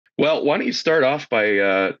Well, why don't you start off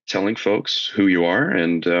by telling folks who you are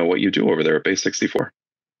and what you do over there at Base64?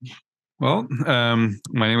 Well,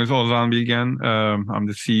 my name is Ozan Bilgen. I'm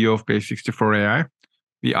the CEO of Base64 AI.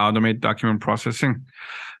 We automate document processing.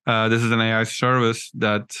 This is an AI service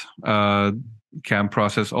that can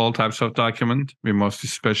process all types of document. We mostly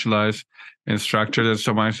specialize in structured and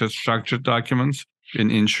semi-structured documents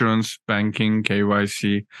in insurance, banking,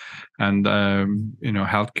 KYC, and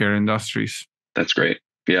healthcare industries. That's great.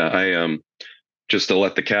 Yeah, I just to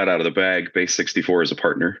let the cat out of the bag, Base64 is a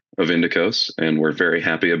partner of Indico's, and we're very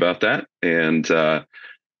happy about that. And I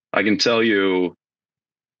can tell you,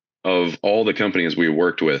 of all the companies we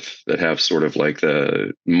worked with that have sort of like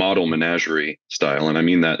the model menagerie style, and I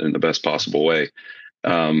mean that in the best possible way,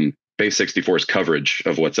 Base64's coverage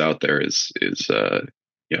of what's out there is it's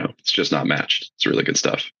just not matched. It's really good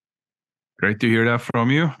stuff. Great to hear that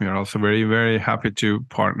from you. We are also very, very happy to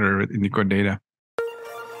partner with Indico Data.